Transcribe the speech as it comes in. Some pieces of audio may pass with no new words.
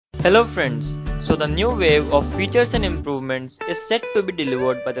Hello friends, so the new wave of features and improvements is set to be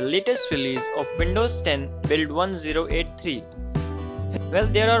delivered by the latest release of Windows 10 Build 1083. Well,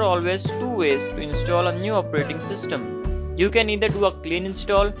 there are always two ways to install a new operating system. You can either do a clean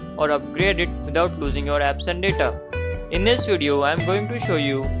install or upgrade it without losing your apps and data. In this video, I am going to show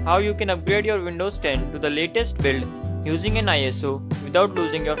you how you can upgrade your Windows 10 to the latest build using an ISO without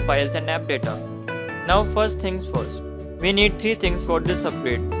losing your files and app data. Now first things first, we need three things for this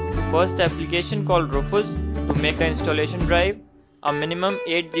upgrade. First, the application called Rufus to make the installation drive, a minimum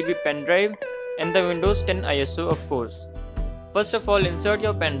 8 GB pen drive, and the Windows 10 ISO of course. First of all, insert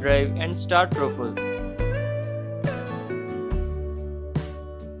your pen drive and start Rufus.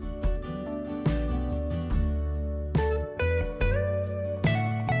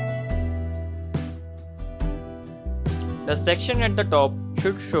 The section at the top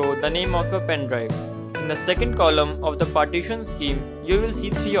should show the name of your pen drive. In the second column of the partition scheme, you will see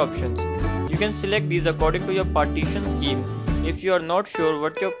three options. You can select these according to your partition scheme. If you are not sure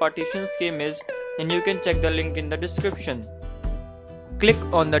what your partition scheme is, then you can check the link in the description. Click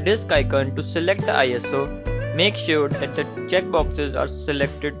on the disk icon to select the ISO. Make sure that the checkboxes are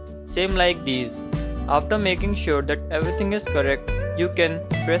selected same like these. After making sure that everything is correct, you can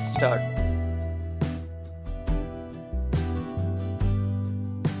press start.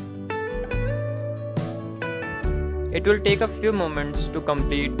 It will take a few moments to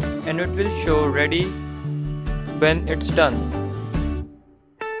complete and it will show ready when it's done.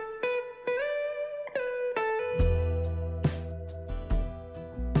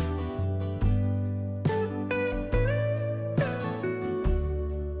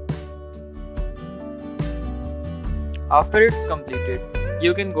 After it's completed,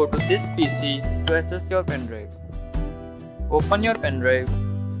 you can go to this PC to access your pen drive. Open your pen drive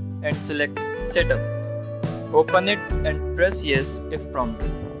and select Setup. Open it and press yes if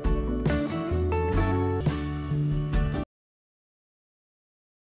prompted.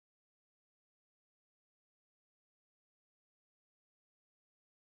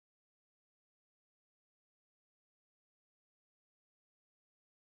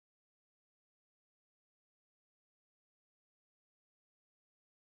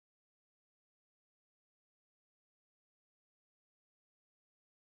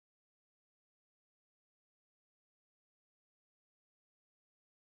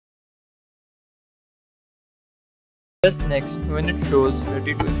 Press next when it shows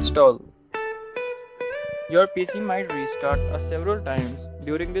ready to install. Your PC might restart several times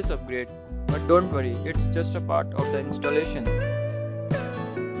during this upgrade, but don't worry, it's just a part of the installation.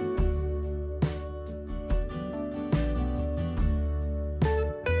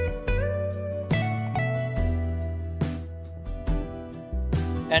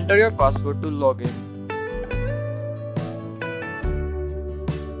 Enter your password to log in.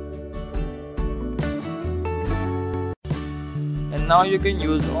 And now you can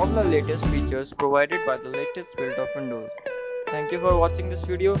use all the latest features provided by the latest build of Windows. Thank you for watching this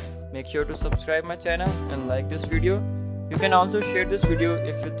video. Make sure to subscribe my channel and like this video. You can also share this video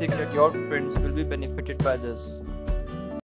if you think that your friends will be benefited by this.